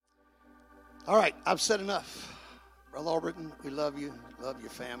All right, I've said enough. Brother Alberton, we love you. Love your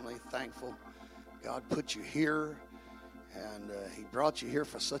family. Thankful God put you here, and He brought you here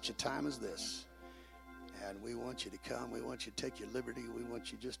for such a time as this. And we want you to come. We want you to take your liberty. We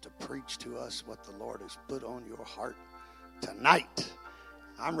want you just to preach to us what the Lord has put on your heart tonight.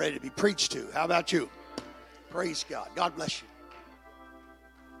 I'm ready to be preached to. How about you? Praise God. God bless you.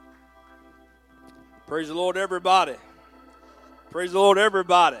 Praise the Lord, everybody. Praise the Lord,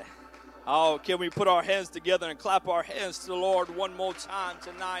 everybody. Oh, can we put our hands together and clap our hands to the Lord one more time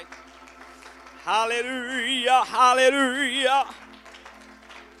tonight? Hallelujah, hallelujah.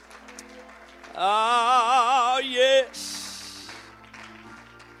 Ah, yes.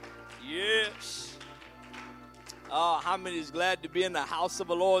 Yes. Oh, how many is glad to be in the house of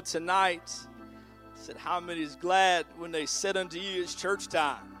the Lord tonight? I said, how many is glad when they said unto you, it's church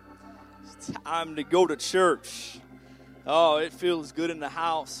time? It's time to go to church. Oh, it feels good in the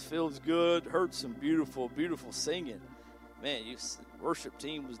house. Feels good. Heard some beautiful, beautiful singing. Man, your worship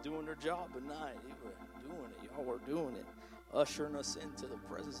team was doing their job tonight. They were doing it. Y'all were doing it. Ushering us into the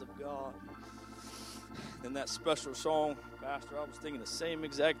presence of God. And that special song, Pastor, I was thinking the same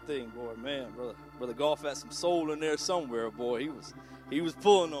exact thing, boy. Man, Brother Goff had some soul in there somewhere, boy. He was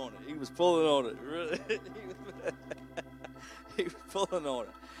pulling on it. He was pulling on it. Really. He was pulling on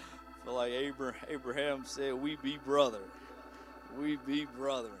it. Feel like Abraham said, we be brother. We be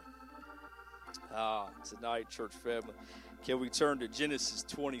brethren. Tonight, church family, can we turn to Genesis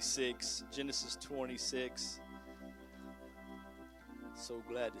 26? Genesis 26. So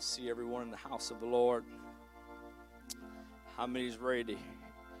glad to see everyone in the house of the Lord. How many is ready to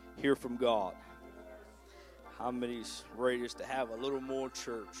hear from God? How many is ready just to have a little more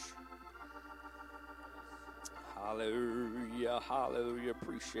church? Hallelujah, hallelujah.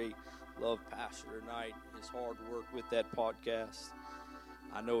 Love Pastor tonight, his hard work with that podcast.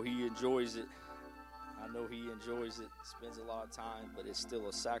 I know he enjoys it. Spends a lot of time, but it's still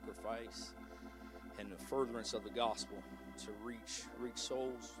a sacrifice and the furtherance of the gospel to reach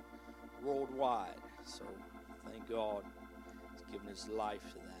souls worldwide. So thank God he's given his life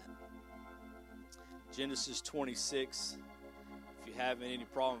to that. Genesis 26. If you having any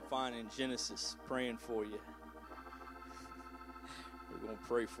problem finding Genesis, praying for you. We're going to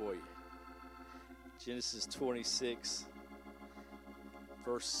pray for you. Genesis 26,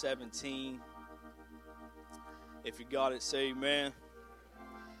 verse 17. If you got it, say amen.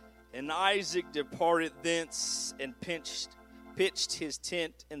 And Isaac departed thence and pitched his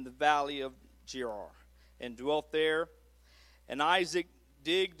tent in the valley of Gerar, and dwelt there. And Isaac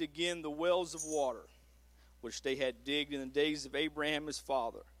digged again the wells of water, which they had digged in the days of Abraham his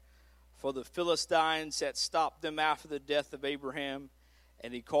father. For the Philistines had stopped them after the death of Abraham,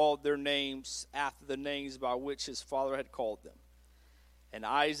 and he called their names after the names by which his father had called them. And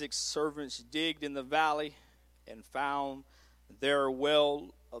Isaac's servants digged in the valley and found there a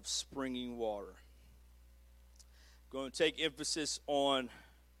well of springing water. I'm going to take emphasis on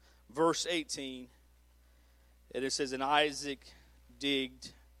verse 18. And it says, and Isaac digged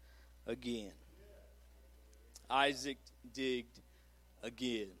again. Isaac digged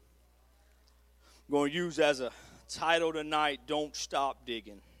again. I'm going to use as a title tonight, Don't Stop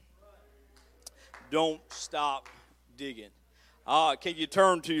Digging. Don't stop digging. Can you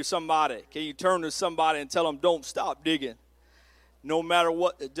turn to somebody? Can you turn to somebody and tell them, don't stop digging? No matter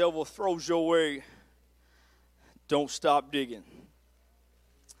what the devil throws your way, don't stop digging.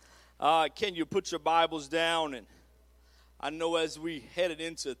 Can you put your Bibles down? And I know as we headed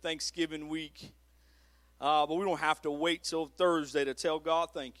into Thanksgiving week, but we don't have to wait till Thursday to tell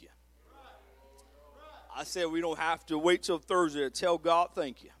God thank you. I said we don't have to wait till Thursday to tell God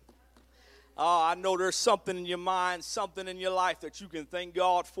thank you. I know there's something in your mind, something in your life that you can thank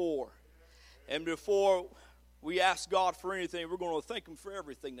God for. And before we ask God for anything, we're going to thank Him for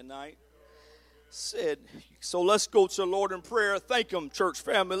everything tonight. So let's go to the Lord in prayer. Thank Him, church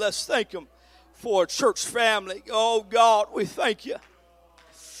family. Let's thank Him for a church family. Oh, God, we thank you.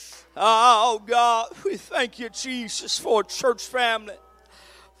 Oh, God, we thank you, Jesus, for a church family.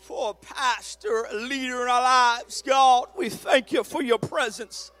 For a pastor, a leader in our lives, God, we thank you for your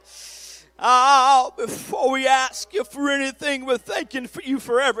presence. Before we ask you for anything, we're thanking for you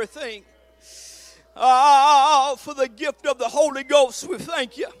for everything. For the gift of the Holy Ghost, we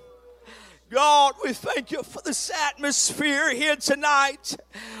thank you. God, we thank you for this atmosphere here tonight.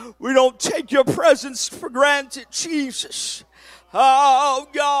 We don't take your presence for granted, Jesus. Oh,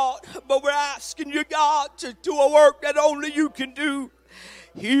 God, but we're asking you, God, to do a work that only you can do.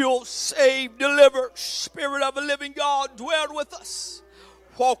 Heal, save, deliver. Spirit of a living God, dwell with us.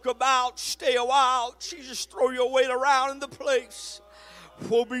 Walk about, stay a while. Jesus, throw your weight around in the place.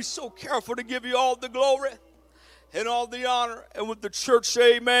 We'll be so careful to give you all the glory and all the honor. And with the church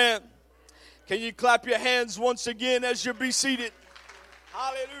say amen. Can you clap your hands once again as you be seated?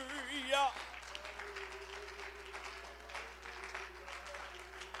 Hallelujah.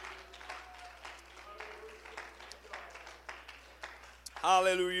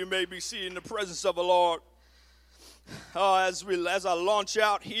 Hallelujah. You may be seated in the presence of the Lord. As I launch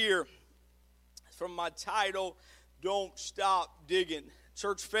out here from my title, Don't Stop Digging.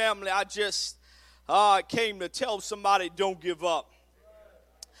 Church family, I just came to tell somebody, don't give up.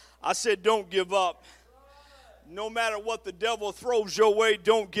 I said, don't give up. No matter what the devil throws your way,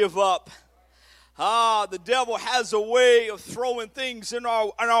 don't give up. The devil has a way of throwing things in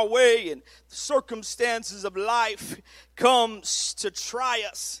our way, and the circumstances of life comes to try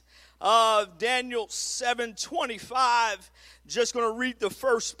us. Daniel 7:25, just going to read the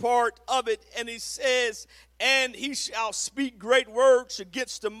first part of it, and he says, and he shall speak great words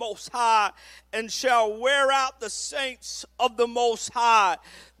against the Most High, and shall wear out the saints of the Most High.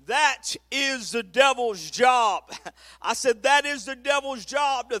 That is the devil's job. I said that is the devil's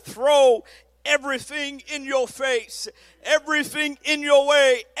job, to throw everything in your face, everything in your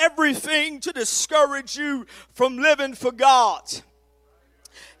way, everything to discourage you from living for God.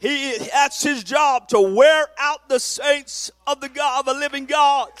 That's his job, to wear out the saints of the living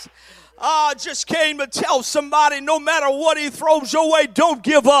God. I just came to tell somebody, no matter what he throws your way, don't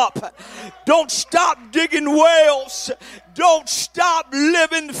give up. Don't stop digging wells. Don't stop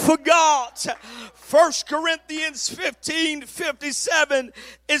living for God. 1 Corinthians 15:57,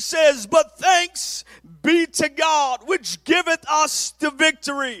 it says, but thanks be to God, which giveth us the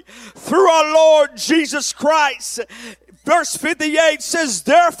victory through our Lord Jesus Christ. Verse 58 says,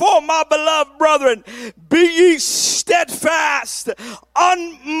 therefore, my beloved brethren, be ye steadfast,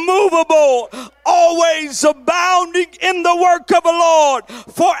 unmovable, always abounding in the work of the Lord,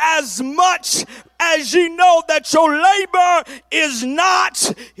 for as much as ye know that your labor is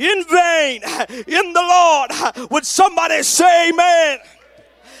not in vain in the Lord. Would somebody say amen?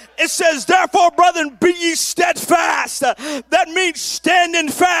 It says, therefore, brethren, be ye steadfast. That means standing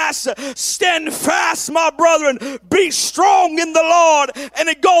fast. Stand fast, my brethren. Be strong in the Lord. And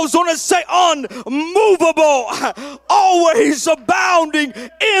it goes on to say, unmovable, always abounding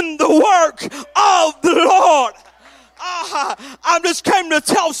in the work of the Lord. I just came to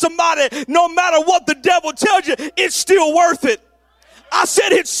tell somebody, no matter what the devil tells you, it's still worth it. I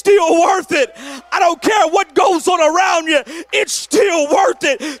said it's still worth it. I don't care what goes on around you. It's still worth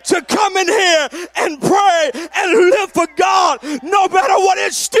it to come in here and pray and live for God. No matter what,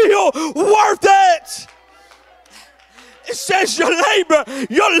 it's still worth it. It says your labor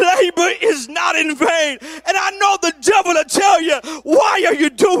is not in vain. And I know the devil will tell you, why are you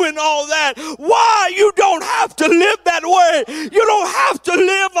doing all that? Why? You don't have to live that way. You don't have to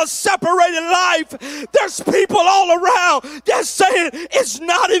live a separated life. There's people all around that's saying it's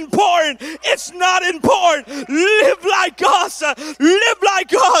not important. It's not important. Live like us. Live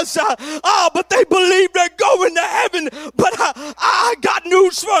like us. But they believe they're going to heaven. But I got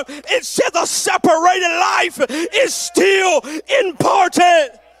news for them. It said the separated life is still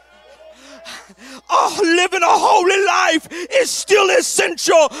important. Living a holy life is still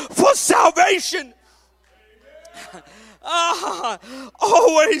essential for salvation.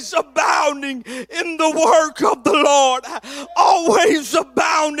 Always abounding in the work of the Lord. Always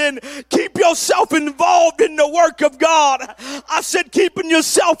abounding. Keep yourself involved in the work of God. I said keeping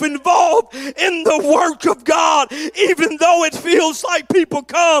yourself involved in the work of God. Even though it feels like people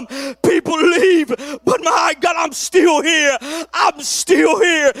come, people leave. But my God, I'm still here. I'm still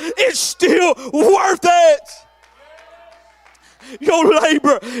here. It's still worth it. Your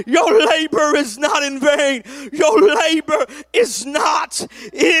labor is not in vain. Your labor is not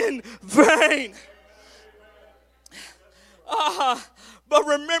in vain. But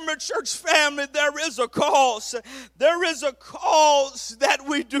remember, church family, there is a cause. There is a cause that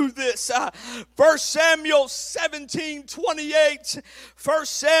we do this. 1 Samuel 17:28. 1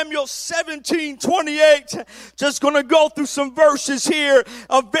 Samuel 17:28. Just going to go through some verses here.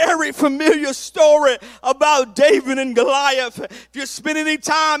 A very familiar story about David and Goliath. If you spend any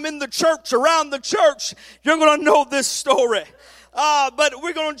time in the church, around the church, you're going to know this story. But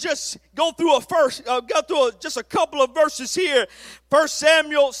we're going to just go through just a couple of verses here. 1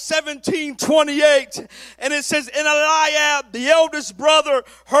 Samuel 17:28. And it says, and Eliab, the eldest brother,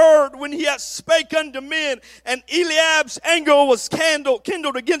 heard when he had spake unto men, and Eliab's anger was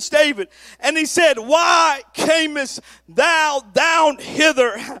kindled against David. And he said, why camest thou down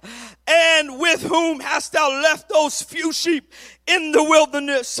hither? And with whom hast thou left those few sheep in the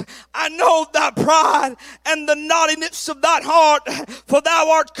wilderness? I know thy pride and the naughtiness of thy heart, for thou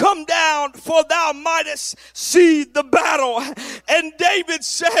art come down, for thou mightest see the battle. And David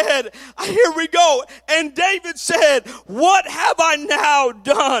said, here we go. And David said, what have I now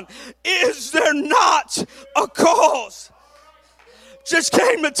done? Is there not a cause? Just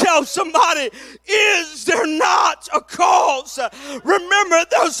came to tell somebody, is there not a cause? Remember,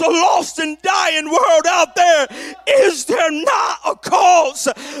 there's a lost and dying world out there. Is there not a cause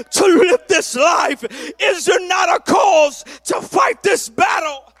to live this life? Is there not a cause to fight this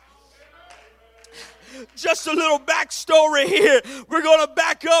battle? Just a little backstory here. We're going to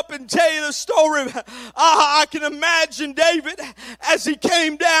back up and tell you the story. I can imagine David as he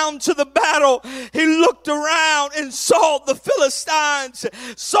came down to the battle. He looked around and saw the Philistines,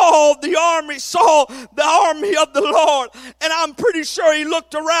 saw the army of the Lord. And I'm pretty sure he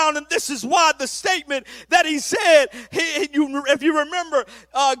looked around, and this is why the statement that he said, if you remember,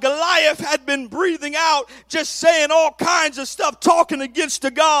 Goliath had been breathing out, just saying all kinds of stuff, talking against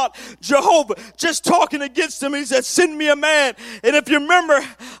the God, Jehovah, just talking against him. He said, send me a man. And if you remember,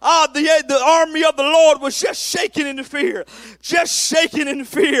 the army of the Lord was just shaking in fear.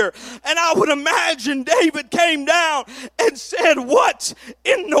 And I would imagine David came down and said, what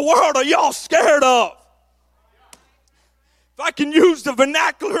in the world are y'all scared of? If I can use the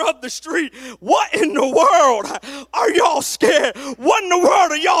vernacular of the street, what in the world are y'all scared? What in the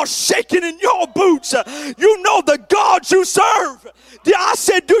world are y'all shaking in your boots? You know the God you serve. I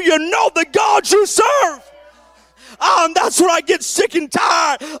said, do you know the God you serve? And that's where I get sick and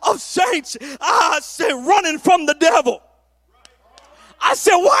tired of saints. I said, running from the devil. I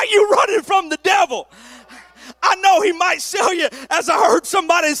said, why are you running from the devil? I know he might sell you, as I heard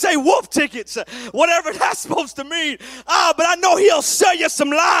somebody say, wolf tickets, whatever that's supposed to mean. But I know he'll sell you some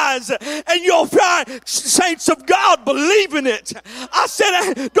lies, and you'll find saints of God believing it. I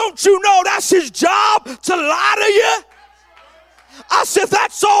said, don't you know that's his job, to lie to you? I said,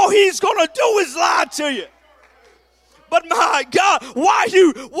 that's all he's going to do is lie to you. But my God, why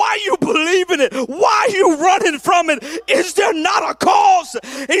you believing it? Why are you running from it? Is there not a cause?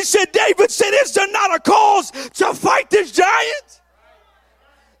 He said, David said, is there not a cause to fight this giant?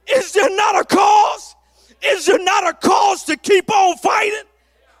 Is there not a cause? Is there not a cause to keep on fighting?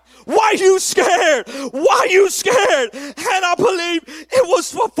 Why are you scared? Why are you scared? And I believe it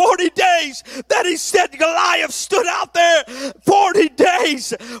was for 40 days that he said Goliath stood out there. 40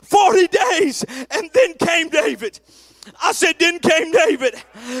 days. And then came David. I said, then came David,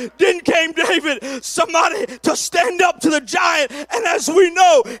 somebody to stand up to the giant. And as we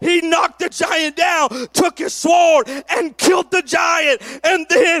know, he knocked the giant down, took his sword and killed the giant. And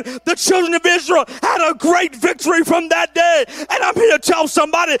then the children of Israel had a great victory from that day. And I'm here to tell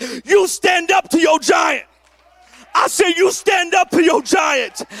somebody, you stand up to your giant. I said, you stand up to your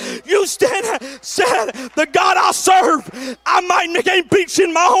giant. You said, the God I serve, I might can't beat you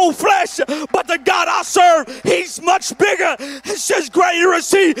in my own flesh, but the God I serve, he's much bigger. It says, greater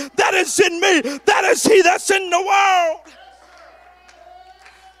is he that is in me, that is he that's in the world.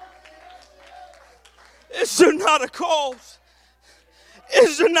 Is there not a cause?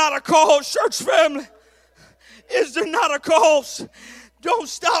 Is there not a cause, church family? Is there not a cause? Don't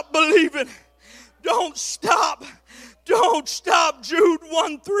stop believing. Don't stop. Jude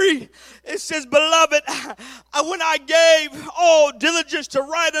 1:3. It says, beloved, when I gave all diligence to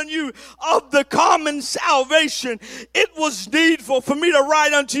write unto you of the common salvation, it was needful for me to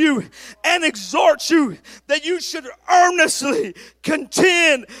write unto you and exhort you that you should earnestly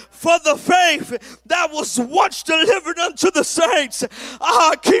contend for the faith that was once delivered unto the saints.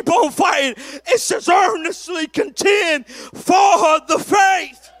 Keep on fighting. It says earnestly contend for the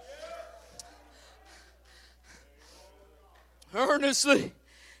faith. Earnestly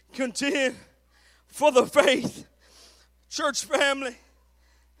contend for the faith. Church family,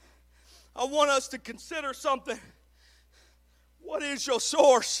 I want us to consider something. What is your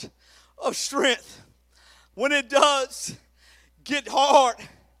source of strength? When it does get hard,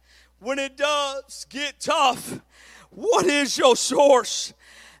 when it does get tough, what is your source?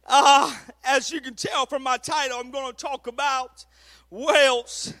 As you can tell from my title, I'm going to talk about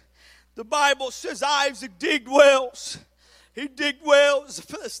wells. The Bible says Isaac digged wells. He digged wells. The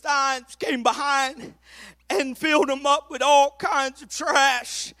Philistines came behind and filled them up with all kinds of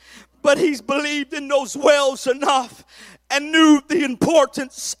trash. But he's believed in those wells enough and knew the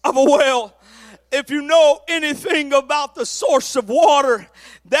importance of a well. If you know anything about the source of water,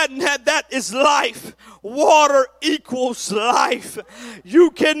 that is life. Water equals life. You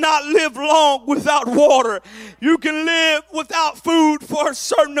cannot live long without water. You can live without food for a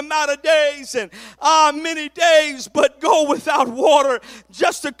certain amount of days and many days, but go without water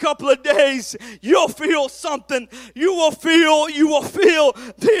just a couple of days, you'll feel something. You will feel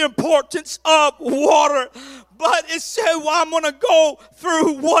the importance of water. But it said, well, I'm going to go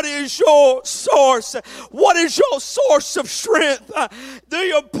through what is your source. What is your source of strength?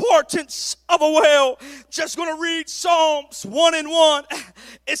 The importance of a well. Just going to read Psalms 1:1.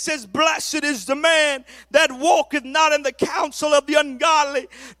 It says, blessed is the man that walketh not in the counsel of the ungodly,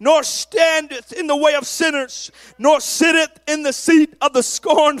 nor standeth in the way of sinners, nor sitteth in the seat of the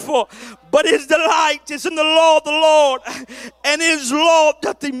scornful. But his delight is in the law of the Lord, and his law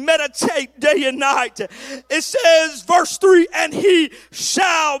doth he meditate day and night. It says, verse 3, and he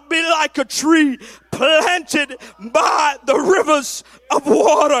shall be like a tree planted by the rivers of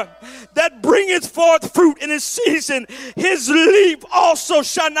water, that bringeth forth fruit in his season. His leaf also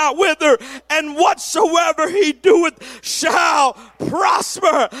shall not wither, and whatsoever he doeth shall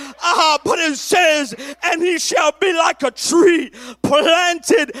prosper. But it says, and he shall be like a tree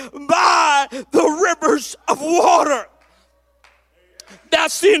planted by the rivers of water.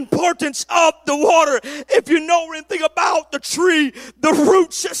 That's the importance of the water. If you know anything about the tree, the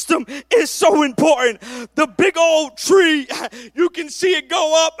root system is so important. The big old tree, you can see it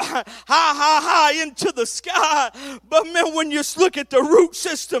go up high into the sky. But man, when you look at the root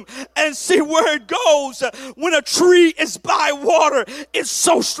system and see where it goes, when a tree is by water, it's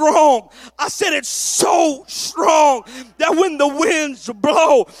so strong. I said it's so strong that when the winds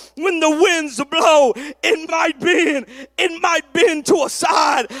blow, it might bend to a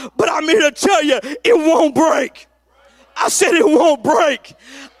side, but I'm here to tell you, it won't break. I said it won't break.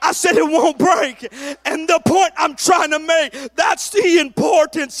 I said it won't break. And the point I'm trying to make, that's the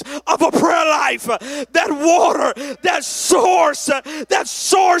importance of a prayer life. That water, that source,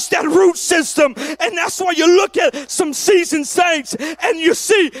 that root system. And that's why you look at some seasoned saints and you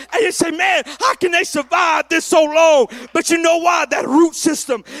see, and you say, man, how can they survive this so long? But you know why? That root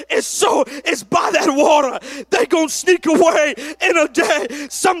system is by that water. They gonna sneak away in a day,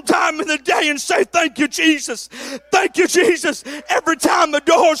 sometime in the day, and say, thank you, Jesus. Thank you, Jesus. Every time the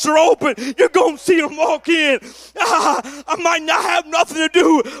doors are open, you're going to see them walk in. I might not have nothing to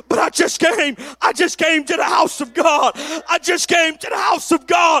do, but I just came to the house of God. I just came to the house of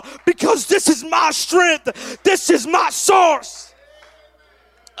God because this is my strength. This is my source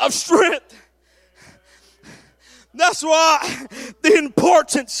of strength. That's why the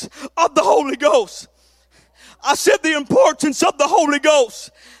importance of the Holy Ghost. I said the importance of the Holy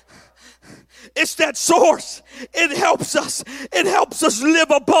Ghost. It's that source. It helps us. It helps us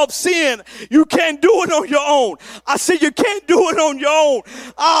live above sin. You can't do it on your own. I said you can't do it on your own.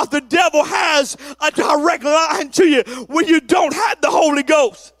 The devil has a direct line to you when you don't have the Holy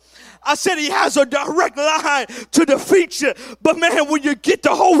Ghost. I said he has a direct line to defeat you. But man, when you get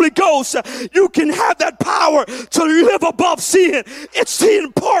the Holy Ghost, you can have that power to live above sin. It's the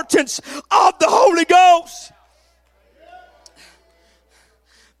importance of the Holy Ghost.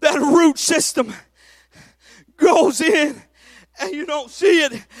 That root system goes in and you don't see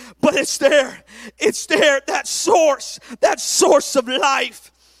it, but it's there. It's there, that source of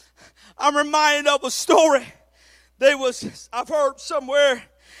life. I'm reminded of a story. I've heard somewhere,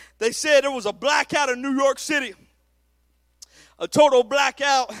 they said there was a blackout in New York City. A total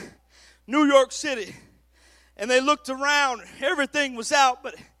blackout, New York City. And they looked around, everything was out,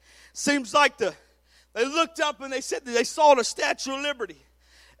 but it seems like they looked up and they said that they saw the Statue of Liberty.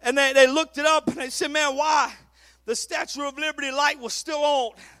 And they looked it up and they said, man, why? The Statue of Liberty light was still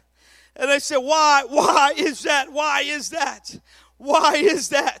on. And they said, why? Why is that? Why is that? Why is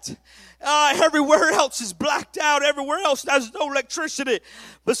that? Everywhere else is blacked out. Everywhere else there's no electricity.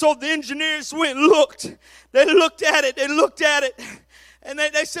 But so the engineers went and looked. They looked at it. And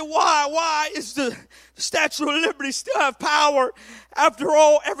they said, why is the Statue of Liberty still have power? After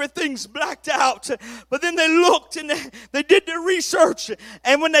all, everything's blacked out. But then they looked and they did their research.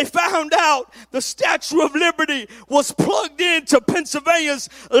 And when they found out the Statue of Liberty was plugged into Pennsylvania's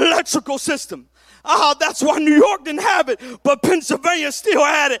electrical system. That's why New York didn't have it, but Pennsylvania still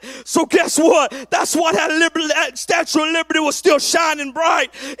had it. So guess what? That's why that Statue of Liberty was still shining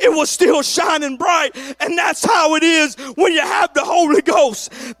bright. It was still shining bright. And that's how it is when you have the Holy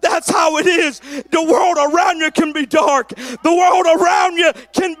Ghost. That's how it is. The world around you can be dark. The world around you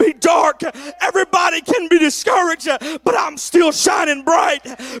can be dark. Everybody can be discouraged, but I'm still shining bright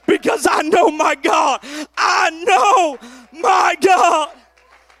because I know my God. I know my God.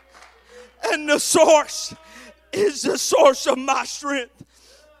 And the source is the source of my strength.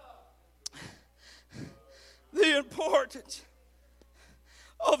 the importance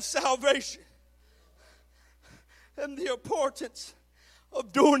of salvation and the importance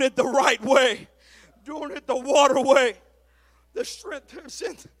of doing it the right way, doing it the water way. The strength is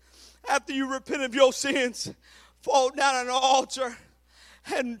in after you repent of your sins, fall down on the altar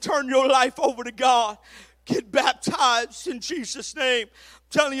and turn your life over to God. Get baptized in Jesus' name. I'm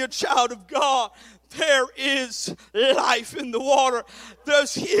telling you, child of God, there is life in the water.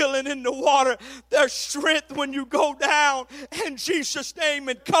 There's healing in the water. There's strength when you go down in Jesus' name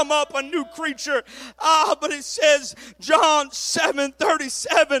and come up a new creature. But it says, John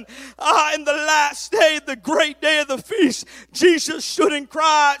 7:37, in the last day, the great day of the feast, Jesus stood and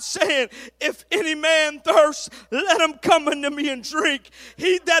cried, saying, if any man thirst, let him come unto me and drink.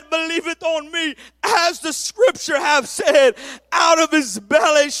 He that believeth on me, as the scripture have said, out of his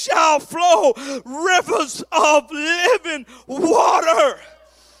belly shall flow rivers of living water.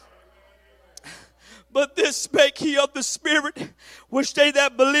 But this spake he of the Spirit, which they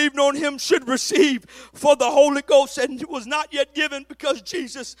that believed on him should receive. For the Holy Ghost and was not yet given, because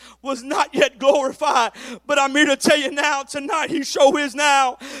Jesus was not yet glorified. But I'm here to tell you now, tonight, he sure is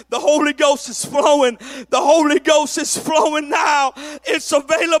now. The Holy Ghost is flowing. The Holy Ghost is flowing now. It's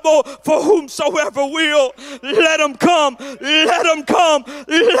available for whomsoever will. Let him come. Let him come.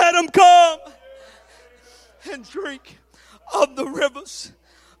 Let him come. And drink of the rivers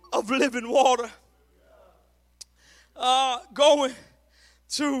of living water. Going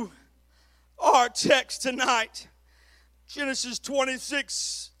to our text tonight, Genesis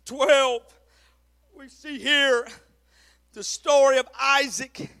 26:12. We see here the story of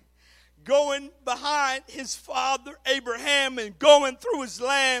Isaac going behind his father Abraham and going through his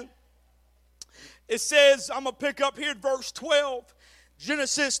land. It says, I'm going to pick up here at verse 12,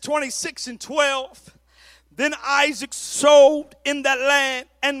 Genesis 26:12. Then Isaac sowed in that land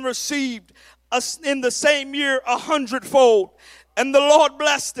and received in the same year 100-fold. And the Lord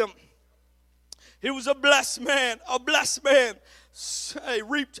blessed him. He was a blessed man. A blessed man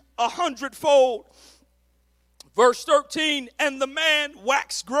reaped 100-fold. Verse 13, and the man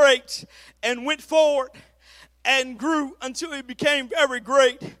waxed great and went forward and grew until he became very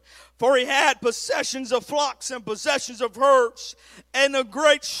great. For he had possessions of flocks and possessions of herds and a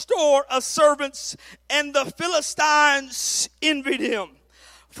great store of servants. And the Philistines envied him.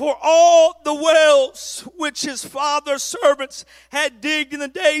 For all the wells which his father's servants had digged in the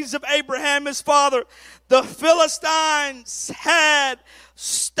days of Abraham his father, the Philistines had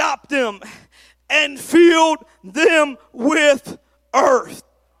stopped them and filled them with earth.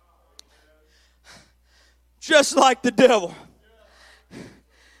 Just like the devil.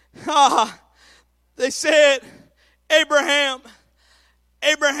 They said, Abraham,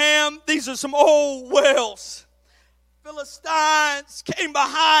 these are some old wells. Philistines came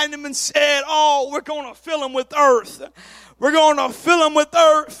behind him and said, we're going to fill them with earth. We're going to fill them with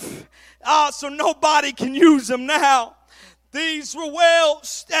earth so nobody can use them now. These were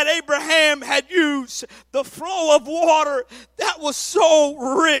wells that Abraham had used. The flow of water that was so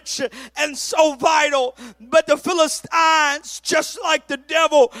rich and so vital. But the Philistines, just like the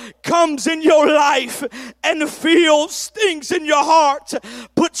devil, comes in your life and feels things in your heart,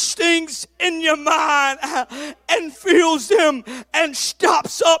 puts things in your mind and fills them and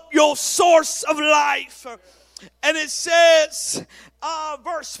stops up your source of life. And it says,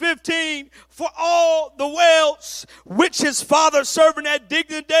 verse 15, for all the wells which his father's servant had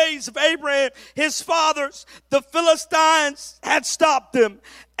digged in the days of Abraham, his fathers, the Philistines had stopped them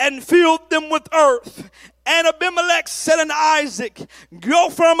and filled them with earth. And Abimelech said unto Isaac, go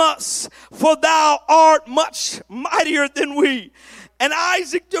from us, for thou art much mightier than we. And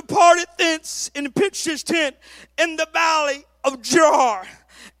Isaac departed thence and pitched his tent in the valley of Gerar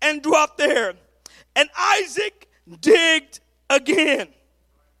and dwelt there. And Isaac digged again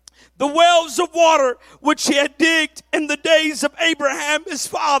the wells of water which he had digged in the days of Abraham his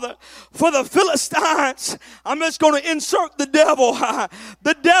father. For the Philistines, I'm just going to insert the devil.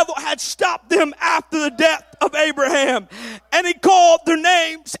 The devil had stopped them after the death of Abraham. And he called their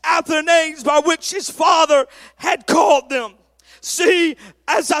names after the names by which his father had called them. See,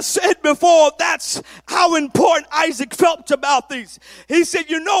 as I said before, that's how important Isaac felt about these. He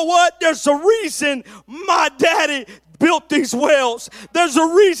said, you know what? There's a reason my daddy built these wells. There's a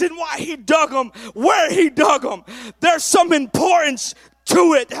reason why he dug them, where he dug them. There's some importance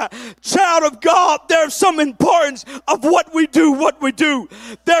to it. Child of God, there's some importance of what we do.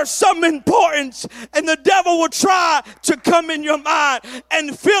 There's some importance, and the devil will try to come in your mind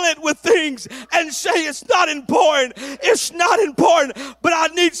and fill it with things and say it's not important. It's not important, but I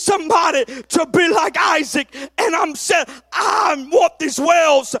need somebody to be like Isaac, and I'm saying, I want these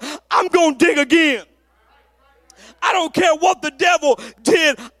wells. I'm going to dig again. I don't care what the devil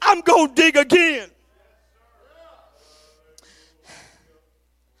did. I'm going to dig again.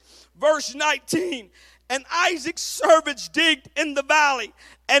 Verse 19, and Isaac's servants digged in the valley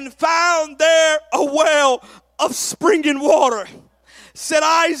and found there a well of springing water. Said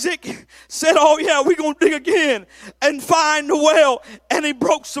Isaac, said, oh yeah, we're going to dig again and find the well. And he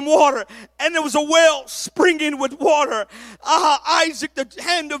broke some water. And there was a well springing with water. Isaac, the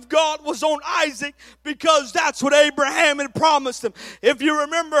hand of God was on Isaac because that's what Abraham had promised him. If you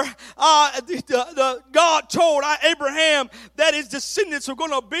remember, God told Abraham that his descendants were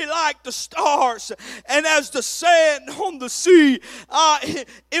going to be like the stars and as the sand on the sea.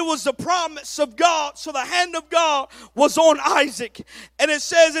 It was the promise of God. So the hand of God was on Isaac. And it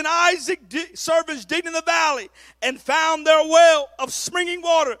says, and Isaac's servants digged in the valley and found their well of springing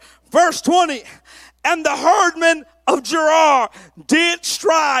water. Verse 20, and the herdmen of Gerar did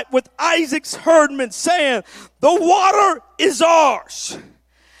strive with Isaac's herdmen, saying, the water is ours.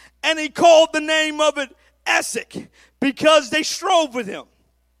 And he called the name of it Esek, because they strove with him.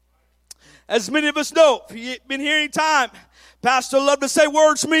 As many of us know, if you've been here any time, Pastor loved to say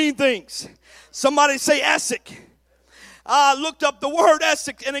words mean things. Somebody say Esek. I looked up the word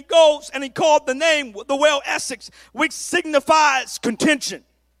Essex, and it goes, and he called the name, the well Essex, which signifies contention.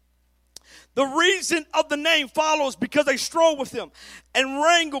 The reason of the name follows because they strove with him, and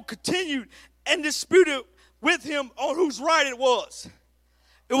wrangle continued and disputed with him on whose right it was.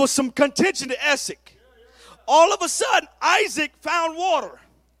 It was some contention to Essex. All of a sudden, Isaac found water.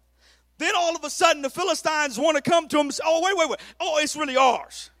 Then all of a sudden, the Philistines want to come to him and say, oh, wait. Oh, it's really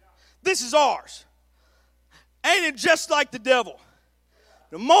ours. This is ours. Ain't it just like the devil?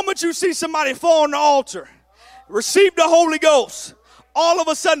 The moment you see somebody fall on the altar, receive the Holy Ghost, all of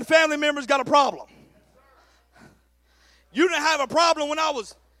a sudden family members got a problem. You didn't have a problem when I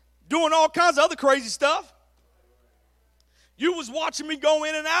was doing all kinds of other crazy stuff. You was watching me go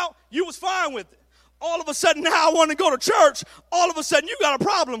in and out. You was fine with it. All of a sudden now I want to go to church. All of a sudden you got a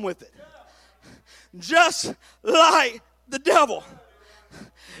problem with it. Just like the devil.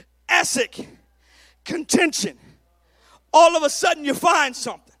 Esek. Contention. All of a sudden you find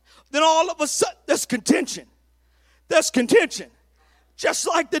something. Then all of a sudden there's contention. There's contention. Just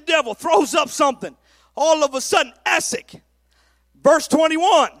like the devil throws up something. All of a sudden, Esek. Verse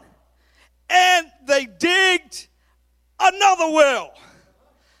 21. And they digged another well.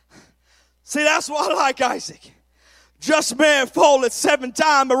 See, that's why I like Isaac. Just man falleth 7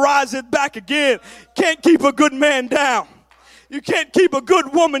 times and riseth back again. Can't keep a good man down. You can't keep a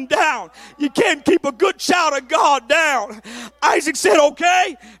good woman down. You can't keep a good child of God down. Isaac said,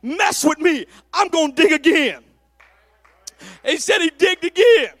 okay, mess with me. I'm going to dig again. He said he digged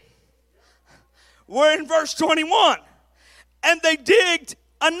again. We're in verse 21. And they digged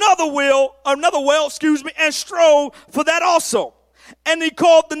another well, and strove for that also. And he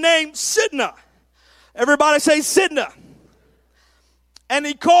called the name Sidna. Everybody say Sidna. And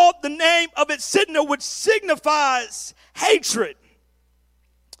he called the name of it Sidna, which signifies hatred.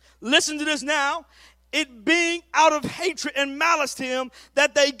 Listen to this now. It being out of hatred and malice to him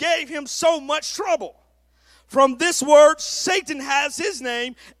that they gave him so much trouble. From this word, Satan has his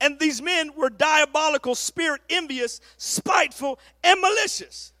name, and these men were diabolical, spirit, envious, spiteful, and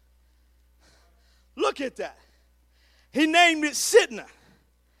malicious. Look at that. He named it Sidna.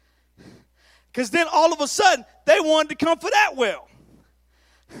 Because then all of a sudden, they wanted to come for that well.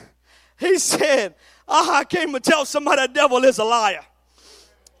 He said, I came to tell somebody the devil is a liar.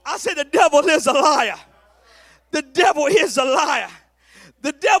 I said the devil is a liar. The devil is a liar.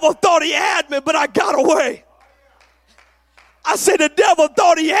 The devil thought he had me, but I got away. I said the devil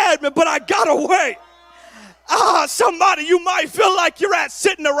thought he had me, but I got away. Somebody, you might feel like you're at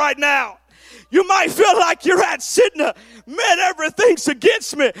Sidna right now. You might feel like you're at Sidna. Man, everything's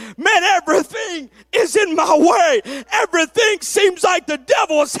against me. Man, everything is in my way. Everything seems like the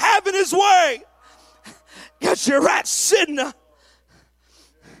devil is having his way. Because you're at Sidna.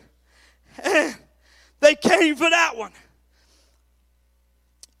 And they came for that one.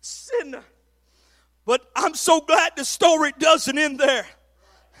 Sidna. But I'm so glad the story doesn't end there.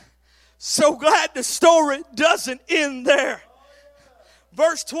 So glad the story doesn't end there.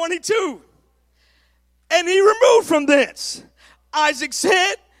 Verse 22. And he removed from thence. Isaac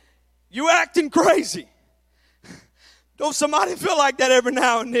said, you acting crazy. Don't somebody feel like that every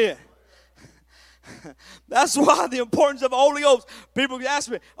now and then? That's why the importance of the Holy Ghost. People ask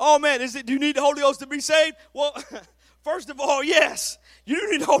me, oh man, do you need the Holy Ghost to be saved? Well, first of all, yes. You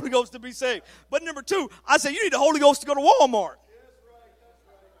do need the Holy Ghost to be saved. But number 2, I say you need the Holy Ghost to go to Walmart.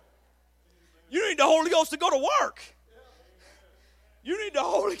 You need the Holy Ghost to go to work. You need the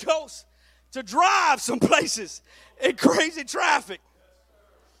Holy Ghost to drive some places in crazy traffic.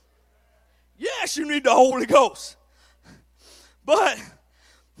 Yes, you need the Holy Ghost. But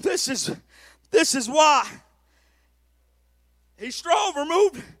this is why. He strove,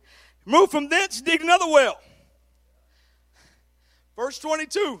 removed from thence, dig another well. Verse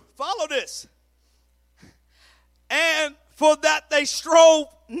 22, follow this. And for that they strove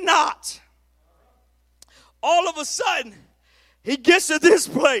not. All of a sudden, he gets to this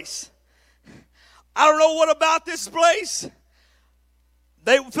place. I don't know what about this place.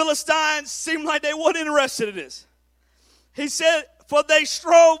 Philistines seemed like they weren't interested in this. He said, for they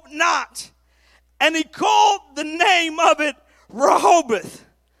strove not. And he called the name of it Rehoboth.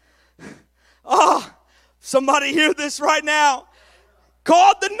 Somebody hear this right now.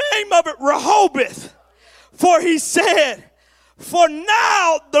 Called the name of it Rehoboth. For he said, for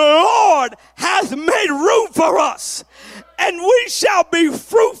now the Lord hath made room for us, and we shall be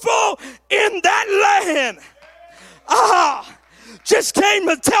fruitful in that land. Just came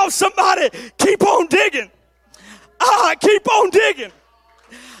to tell somebody, keep on digging. Keep on digging.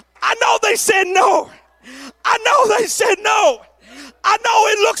 I know they said no. I know they said no. I know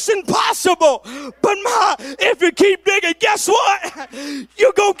it looks impossible, but if you keep digging, guess what?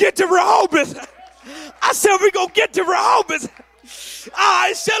 You're going to get to Rehoboth. I said, we're going to get to Rehoboth.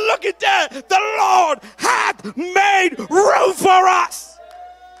 I said, look at that. The Lord hath made room for us.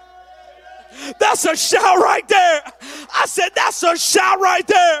 That's a shout right there. I said, that's a shout right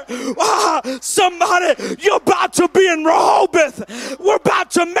there. Somebody, you're about to be in Rehoboth. We're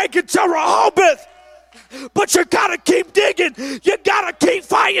about to make it to Rehoboth. But you got to keep digging. You got to keep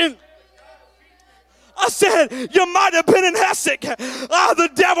fighting. I said, you might have been in Hesek. The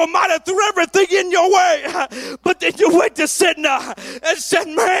devil might have threw everything in your way. But then you went to Sidna and said,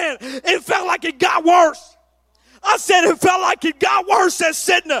 man, it felt like it got worse. I said, it felt like it got worse at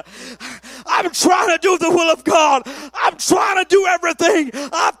Sidna. I'm trying to do the will of God. I'm trying to do everything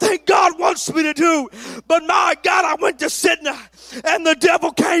I think God wants me to do. But my God, I went to Sidna and the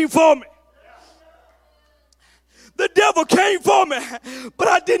devil came for me. The devil came for me, but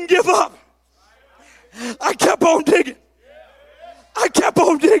I didn't give up. I kept on digging. I kept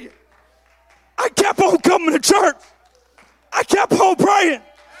on digging. I kept on coming to church. I kept on praying.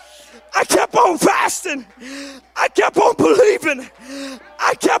 I kept on fasting. I kept on believing.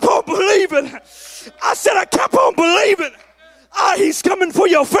 I kept on believing. I said I kept on believing. He's coming for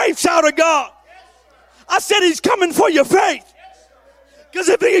your faith, child of God. I said he's coming for your faith. Because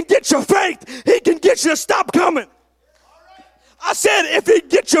if he can get your faith, he can get you to stop coming. I said, if he can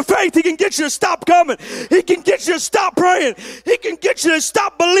get your faith, he can get you to stop coming. He can get you to stop praying. He can get you to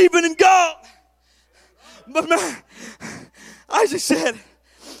stop believing in God. But man, Isaac said,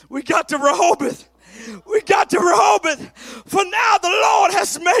 we got to Rehoboth. We got to Rehoboth. For now the Lord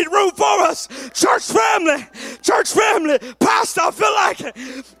has made room for us. Church family, Pastor, I feel like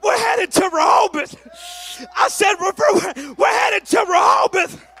we're headed to Rehoboth. I said, we're headed to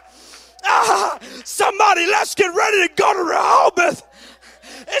Rehoboth. Somebody, let's get ready to go to Rehoboth.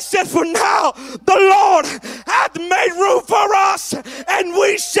 It said, for now the Lord hath made room for us, and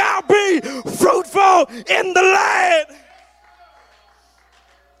we shall be fruitful in the land.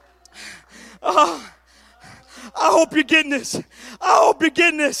 I hope you're getting this. I hope you're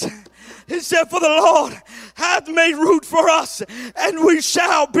getting this. He said, for the Lord hath made room for us, and we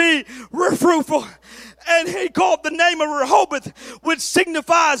shall be fruitful. And he called the name of Rehoboth, which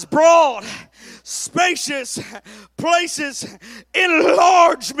signifies broad, spacious places,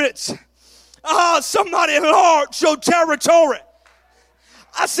 enlargements. Somebody enlarge your territory.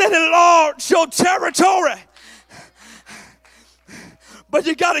 I said enlarge your territory. But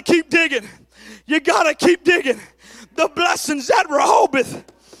you got to keep digging. You got to keep digging. The blessings at Rehoboth.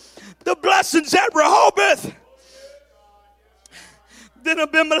 The blessings at Rehoboth. Then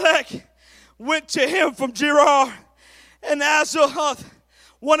Abimelech went to him from Gerar, and Azahoth,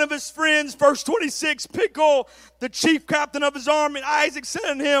 one of his friends, verse 26, Pichol, the chief captain of his army, and Isaac said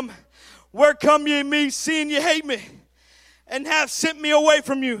unto him, where come ye me, seeing ye hate me, and have sent me away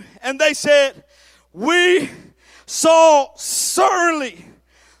from you? And they said, we saw certainly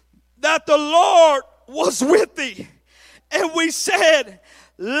that the Lord was with thee. And we said,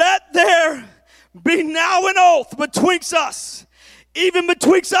 let there be now an oath betwixt us, even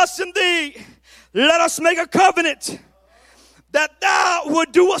betwixt us and thee. Let us make a covenant that thou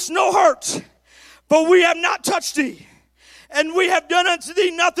would do us no hurt, for we have not touched thee, and we have done unto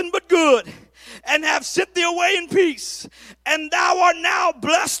thee nothing but good, and have sent thee away in peace. And thou art now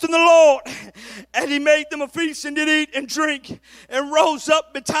blessed in the Lord, And he made them a feast and did eat and drink and rose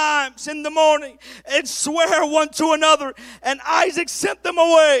up betimes in the morning and sware one to another. And Isaac sent them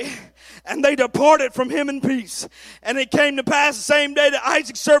away. And they departed from him in peace. And it came to pass the same day that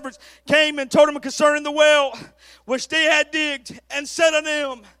Isaac's servants came and told him concerning the well which they had digged, and said unto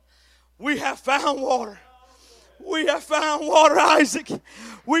him, we have found water. We have found water, Isaac.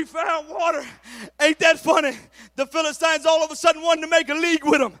 We found water. Ain't that funny? The Philistines all of a sudden wanted to make a league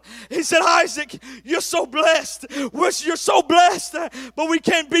with him. He said, Isaac, you're so blessed. You're so blessed, but we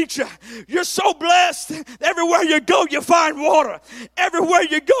can't beat you. You're so blessed. Everywhere you go, you find water. Everywhere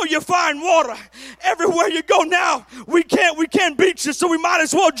you go, you find water. Everywhere you go now, we can't beat you, so we might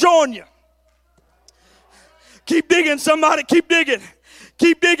as well join you. Keep digging, somebody. Keep digging.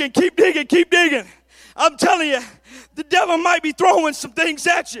 Keep digging. Keep digging. Keep digging. I'm telling you, the devil might be throwing some things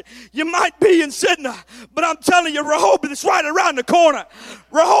at you. You might be in Sydney, but I'm telling you, Rehoboth is right around the corner.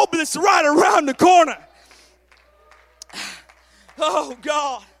 Rehoboth is right around the corner. Oh,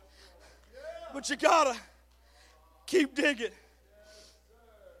 God. But you gotta keep digging.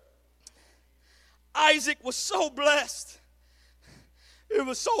 Isaac was so blessed. He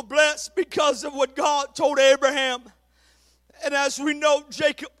was so blessed because of what God told Abraham. And as we know,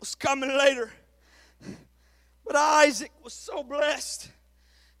 Jacob was coming later. But Isaac was so blessed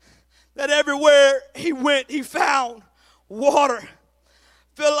that everywhere he went, he found water.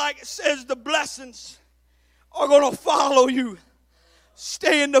 Feel like it says the blessings are going to follow you.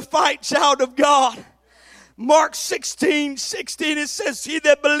 Stay in the fight, child of God. Mark 16:16, it says, he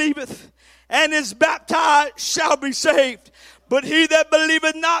that believeth and is baptized shall be saved, but he that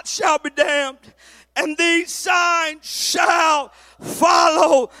believeth not shall be damned. And these signs shall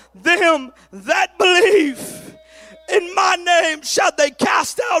follow them that believe. In my name shall they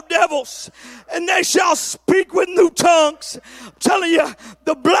cast out devils, and they shall speak with new tongues. I'm telling you,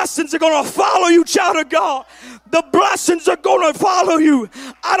 the blessings are going to follow you, child of God. The blessings are going to follow you.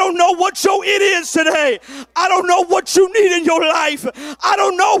 I don't know what your it is today. I don't know what you need in your life. I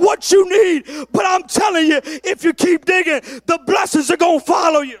don't know what you need, but I'm telling you, if you keep digging, the blessings are going to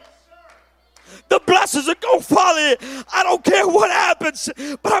follow you. The blessings are going to follow you. I don't care what happens,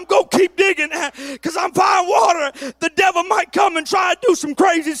 but I'm going to keep digging because I'm finding water. The devil might come and try to do some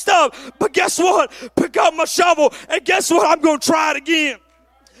crazy stuff, but guess what? Pick up my shovel, and guess what? I'm going to try it again.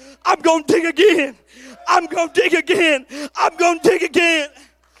 I'm going to dig again. I'm going to dig again. I'm going to dig again.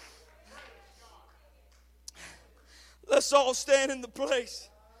 Let's all stand in the place.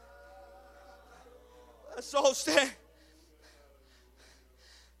 Let's all stand.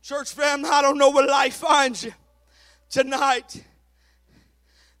 Church family, I don't know where life finds you tonight.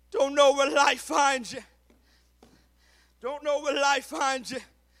 Don't know where life finds you. Don't know where life finds you.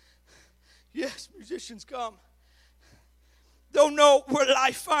 Yes, musicians, come. Don't know where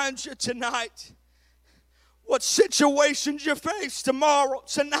life finds you tonight. What situations you face tomorrow,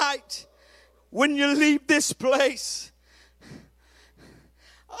 tonight, when you leave this place.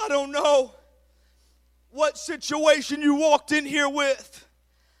 I don't know what situation you walked in here with.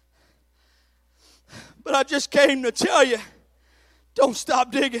 But I just came to tell you, don't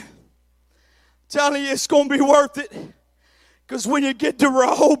stop digging. I'm telling you, it's going to be worth it. Because when you get to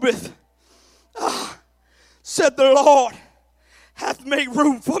Rehoboth, said the Lord hath made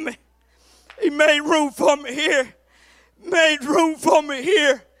room for me. He made room for me here. Made room for me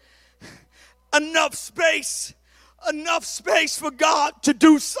here. Enough space for God to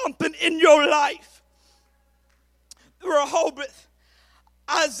do something in your life. Rehoboth,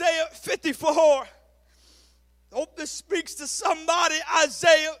 Isaiah 54. Hope this speaks to somebody.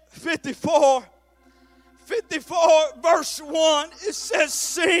 Isaiah 54 verse 1. It says,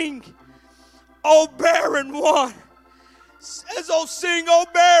 sing, O barren one. It says, oh, sing, O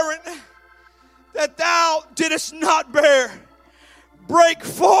barren, that thou didst not bear. Break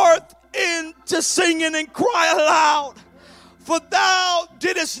forth into singing and cry aloud. For thou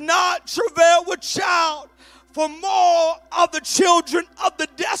didst not travail with child. For more of the children of the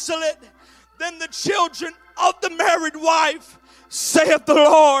desolate than the children of the married wife, saith the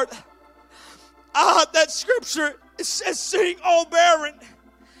Lord. That scripture, it says, sing, O barren.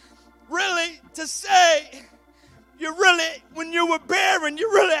 Really, to say, when you were barren, you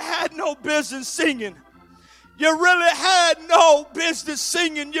really had no business singing. You really had no business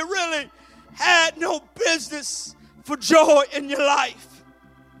singing. You really had no business for joy in your life.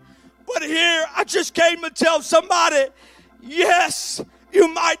 But here, I just came to tell somebody, yes,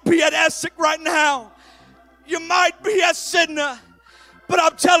 you might be at Essex right now. You might be at Sydney. But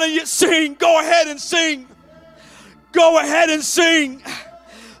I'm telling you, sing. Go ahead and sing. Go ahead and sing.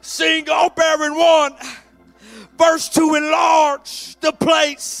 Sing, O barren one. Verse 2, enlarge the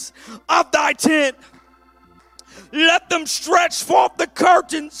place of thy tent. Let them stretch forth the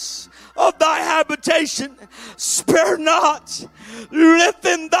curtains of thy habitation. Spare not.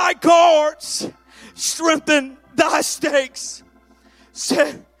 Lengthen thy cords. Strengthen thy stakes.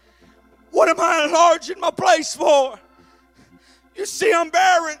 Said, what am I enlarging my place for? You see, I'm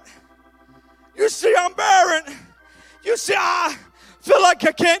barren. You see, I'm barren. You see, I feel like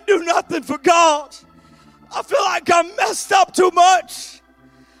I can't do nothing for God. I feel like I'm messed up too much.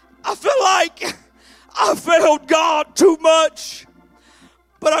 I feel like I failed God too much.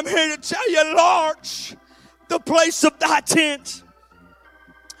 But I'm here to tell you, enlarge the place of thy tent.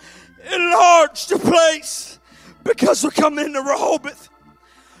 Enlarge the place, because we're coming into Rehoboth.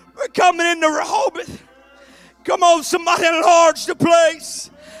 We're coming into Rehoboth. Come on, somebody, enlarge the place.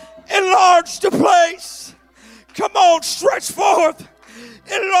 Enlarge the place. Come on, stretch forth.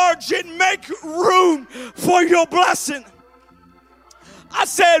 Enlarge it. Make room for your blessing. I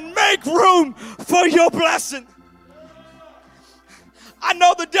said, make room for your blessing. I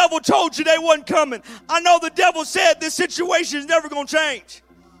know the devil told you they wasn't coming. I know the devil said this situation is never going to change.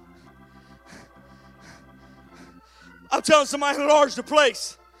 I'm telling somebody, enlarge the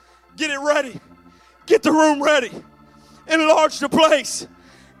place. Get it ready. Get the room ready. Enlarge the place.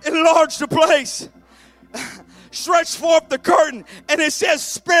 Enlarge the place. Stretch forth the curtain. And it says,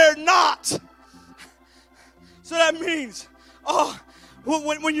 spare not. So that means,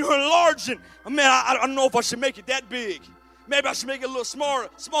 when you're enlarging, man, I don't know if I should make it that big. Maybe I should make it a little smaller.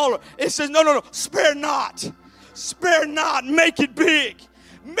 It says, no, spare not. Spare not. Make it big.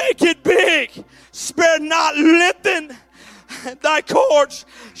 Make it big. Spare not. Lengthen thy cords.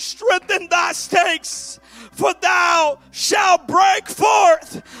 Strengthen thy stakes. For thou shalt break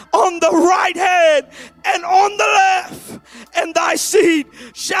forth on the right hand and on the left, and thy seed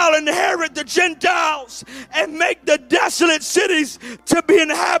shall inherit the Gentiles and make the desolate cities to be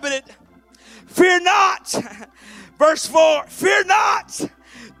inhabited. Fear not. Verse 4, fear not.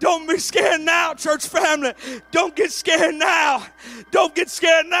 Don't be scared now, church family. Don't get scared now. Don't get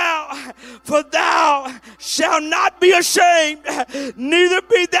scared now. For thou shalt not be ashamed, neither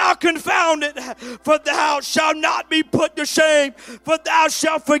be thou confounded. For thou shalt not be put to shame. For thou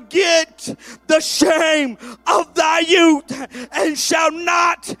shalt forget the shame of thy youth, and shalt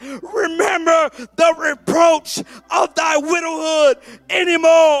not remember the reproach of thy widowhood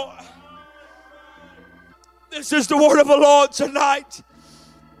anymore. This is the word of the Lord tonight.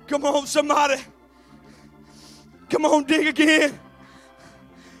 Come on, somebody. Come on, dig again.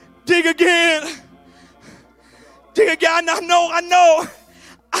 Dig again. Dig again. I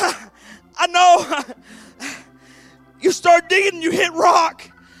know. You start digging, you hit rock.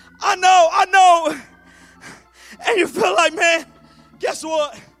 I know. And you feel like, man, guess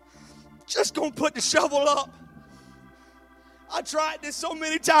what? Just gonna put the shovel up. I tried this so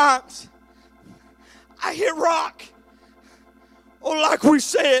many times. I hit rock. Oh, like we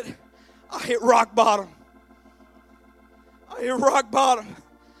said, I hit rock bottom. I hit rock bottom.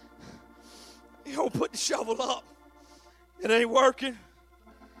 You don't put the shovel up. It ain't working.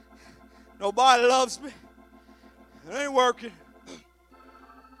 Nobody loves me. It ain't working.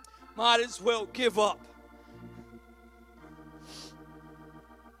 Might as well give up.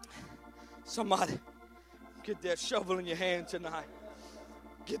 Somebody, get that shovel in your hand tonight.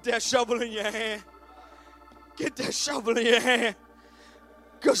 Get that shovel in your hand. Get that shovel in your hand.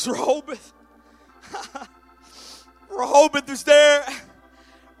 Because Rehoboth is there.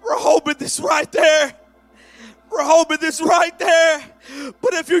 Rehoboth is right there. Rehoboth is right there.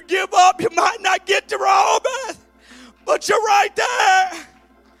 But if you give up, you might not get to Rehoboth. But you're right there.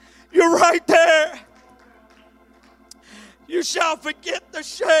 You're right there. You shall forget the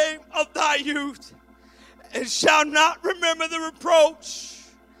shame of thy youth, and shall not remember the reproach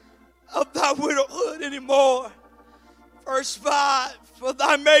of thy widowhood anymore. Verse 5, for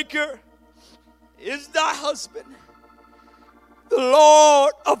thy maker is thy husband. The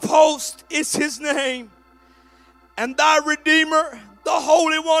Lord of hosts is his name, and thy Redeemer, the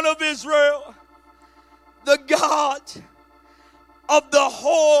Holy One of Israel, the God of the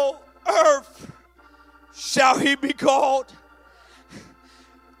whole earth shall he be called.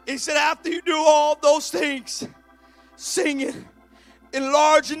 He said, after you do all those things, singing,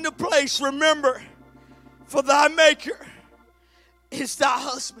 enlarging the place, remember, for thy maker is thy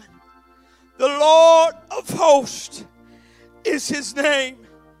husband. The Lord of hosts is his name,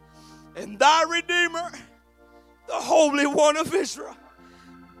 and thy Redeemer, the Holy One of Israel.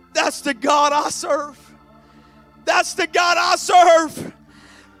 That's the God I serve. That's the God I serve.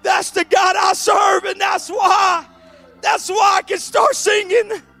 That's the God I serve, and that's why I can start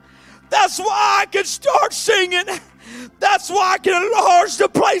singing. That's why I can start singing. That's why I can enlarge the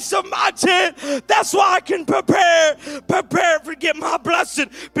place of my tent. That's why I can prepare to get my blessing,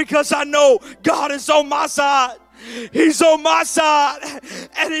 because I know God is on my side. He's on my side,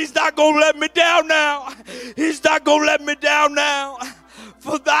 and he's not going to let me down now. He's not going to let me down now.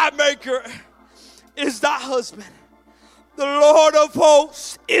 For thy maker is thy husband. The Lord of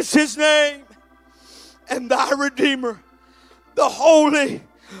hosts is his name, and thy Redeemer, the Holy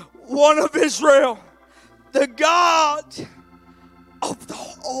One of Israel, the God of the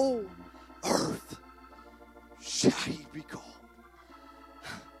whole earth shall he be called.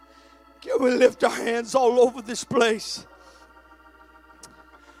 Can we lift our hands all over this place?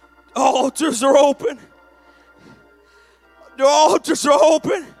 The altars are open. The altars are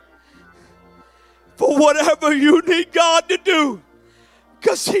open for whatever you need God to do,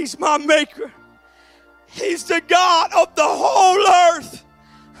 because he's my maker. He's the God of the whole earth.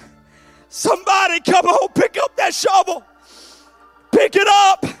 Somebody come on, pick up that shovel. Pick it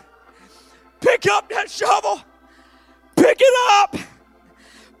up. Pick up that shovel. Pick it up.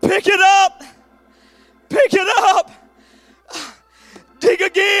 Pick it up. Pick it up. Dig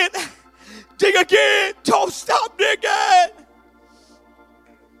again. Dig again. Don't stop digging.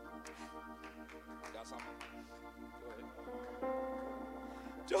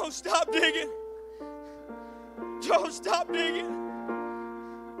 Don't stop digging. Don't stop digging.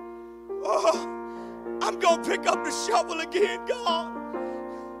 Oh, I'm going to pick up the shovel again, God.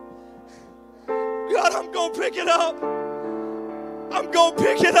 God, I'm going to pick it up. I'm going to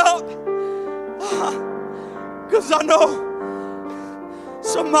pick it up. Because I know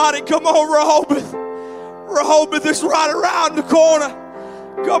somebody, come on, Rehoboth. Rehoboth is right around the corner.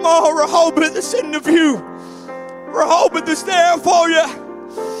 Come on, Rehoboth is in the view. Rehoboth is there for you.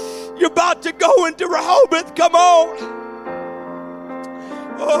 You're about to go into Rehoboth. Come on.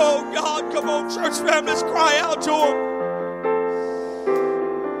 Oh, God, come on, church family, let's cry out to him.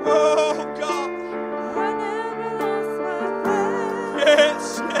 Oh, God.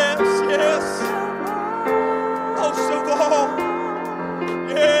 Yes, yes, yes. Most of all.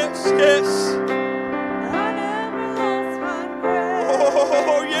 Yes, yes.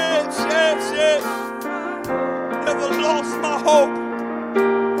 Oh, yes, yes, yes. Never lost my hope.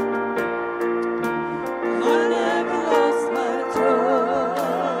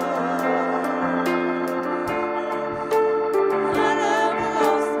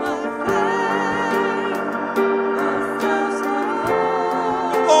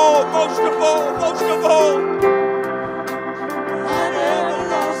 Most of all, I never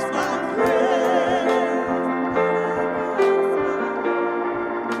lost my prayer.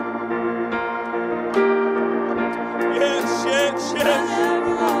 Yes, yes, yes.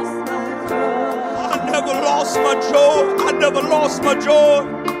 I never lost my joy. I never lost my joy.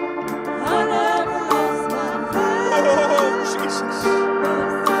 I never lost my prayer. Oh, Jesus.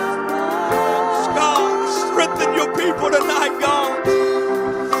 God, strengthen your people tonight, God.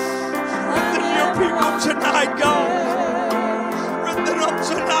 Tonight, God. Strengthen them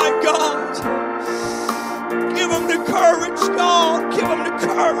tonight, God. Give them the courage, God. Give them the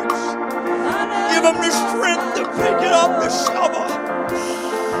courage. Give them the strength to pick it up, the shovel,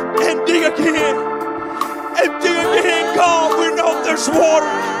 and dig again. And dig again, God. We know there's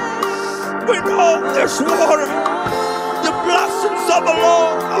water. We know there's water. The blessings of the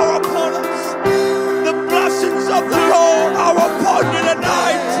Lord are upon us. The blessings of the Lord are upon you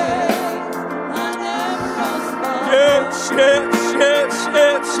tonight. Yes, yes, yes,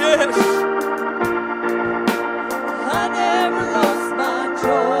 yes, yes. I never lost my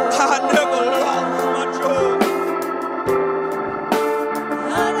joy. I never lost my joy.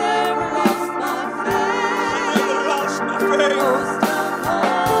 I never lost my faith. I never lost my faith.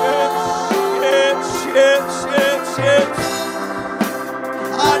 Yes, yes, yes, yes, yes.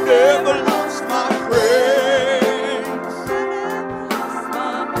 I never lost my praise.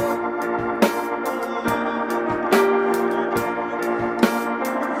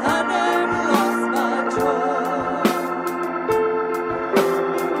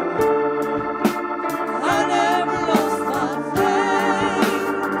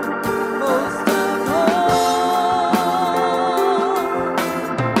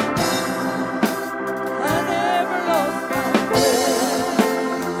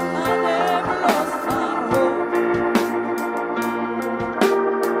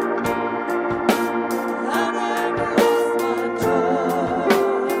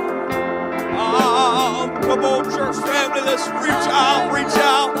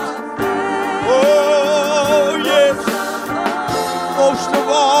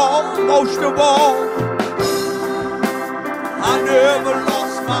 Most of all, I never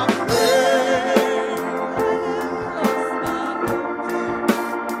lost my praise.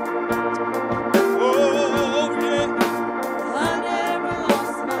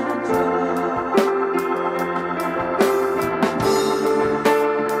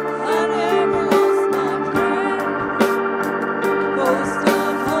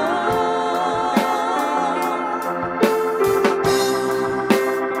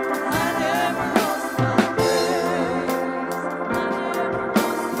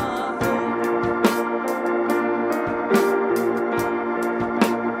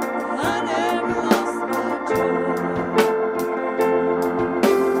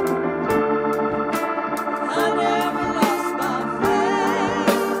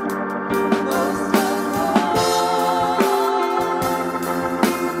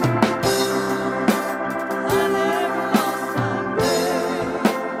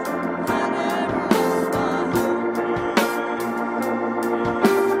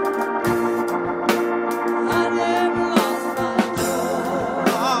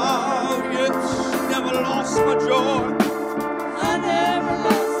 my joy. I never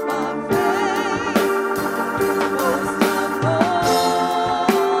lost my faith. Most of all,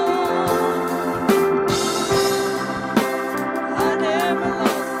 I never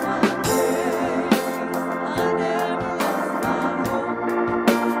lost my praise. I never lost my hope.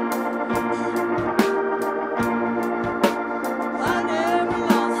 I never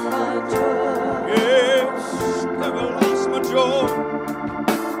lost my joy. Yes, never lost my joy.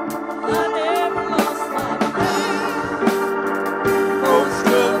 I never lost my faith. Most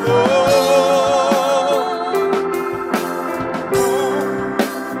of all,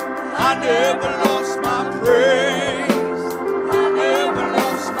 I never lost my praise. I never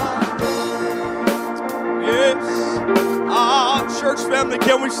lost my Yes. Ah, church family,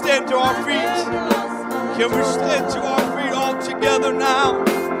 can we stand to our feet? never lost my Can we stand to our feet all together now?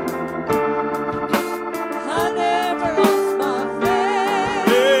 I never lost my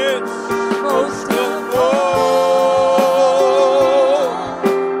faith. Yes. Most of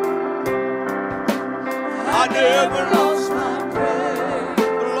I never lost my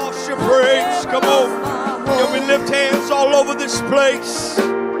praise. lost your praise. Come on. Can we lift hands all over this place?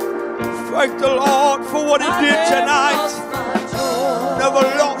 Thank the Lord for what He did tonight. Never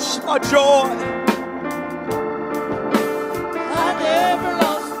lost my joy. I never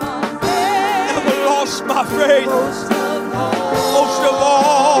lost my faith. Never lost my faith. Most of all, Most of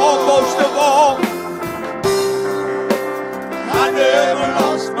all, most of all, I never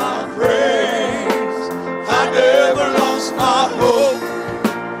lost my praise. I never lost my hope.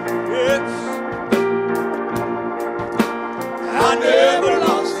 Yes. I never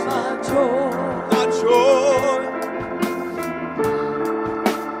lost my joy. my joy.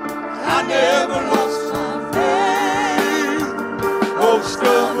 I never lost My faith. most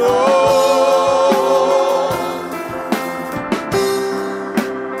of all.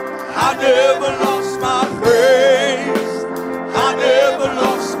 I never lost my praise. I never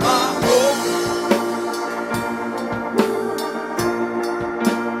lost my hope.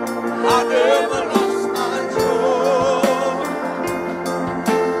 I never lost my joy.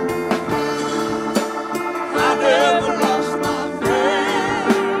 I never lost my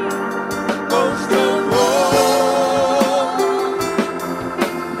faith. Most of all,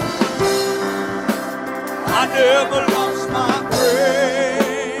 I never lost my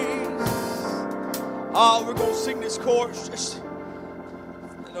praise. We're going to sing this chorus just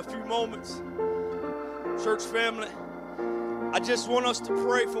in a few moments. Church family, I just want us to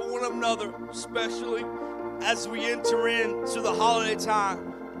pray for one another, especially as we enter into the holiday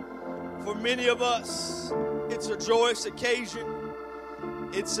time. For many of us, it's a joyous occasion.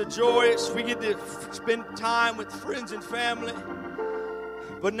 It's a joyous, we get to spend time with friends and family.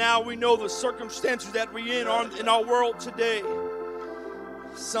 But now we know the circumstances that we're in our world today.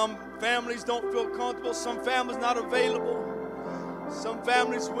 Some families don't feel comfortable. Some families not available. Some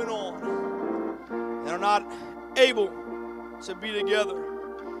families went on and are not able to be together.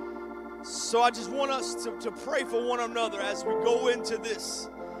 So I just want us to pray for one another as we go into this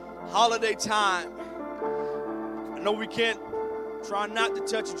holiday time. I know we can't try not to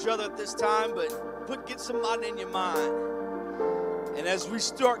touch each other at this time, but get somebody in your mind. And as we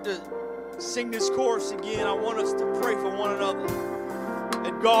start to sing this chorus again, I want us to pray for one another,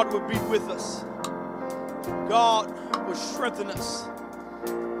 that God would be with us. God would strengthen us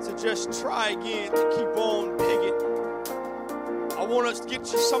to just try again to keep on digging. I want us to get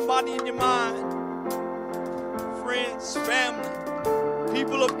you somebody in your mind, friends, family,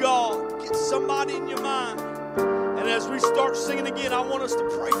 people of God, get somebody in your mind. And as we start singing again, I want us to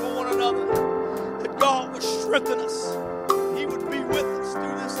pray for one another, that God would strengthen us. He would be with us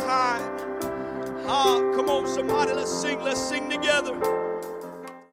through this time. Come on, somebody, let's sing together.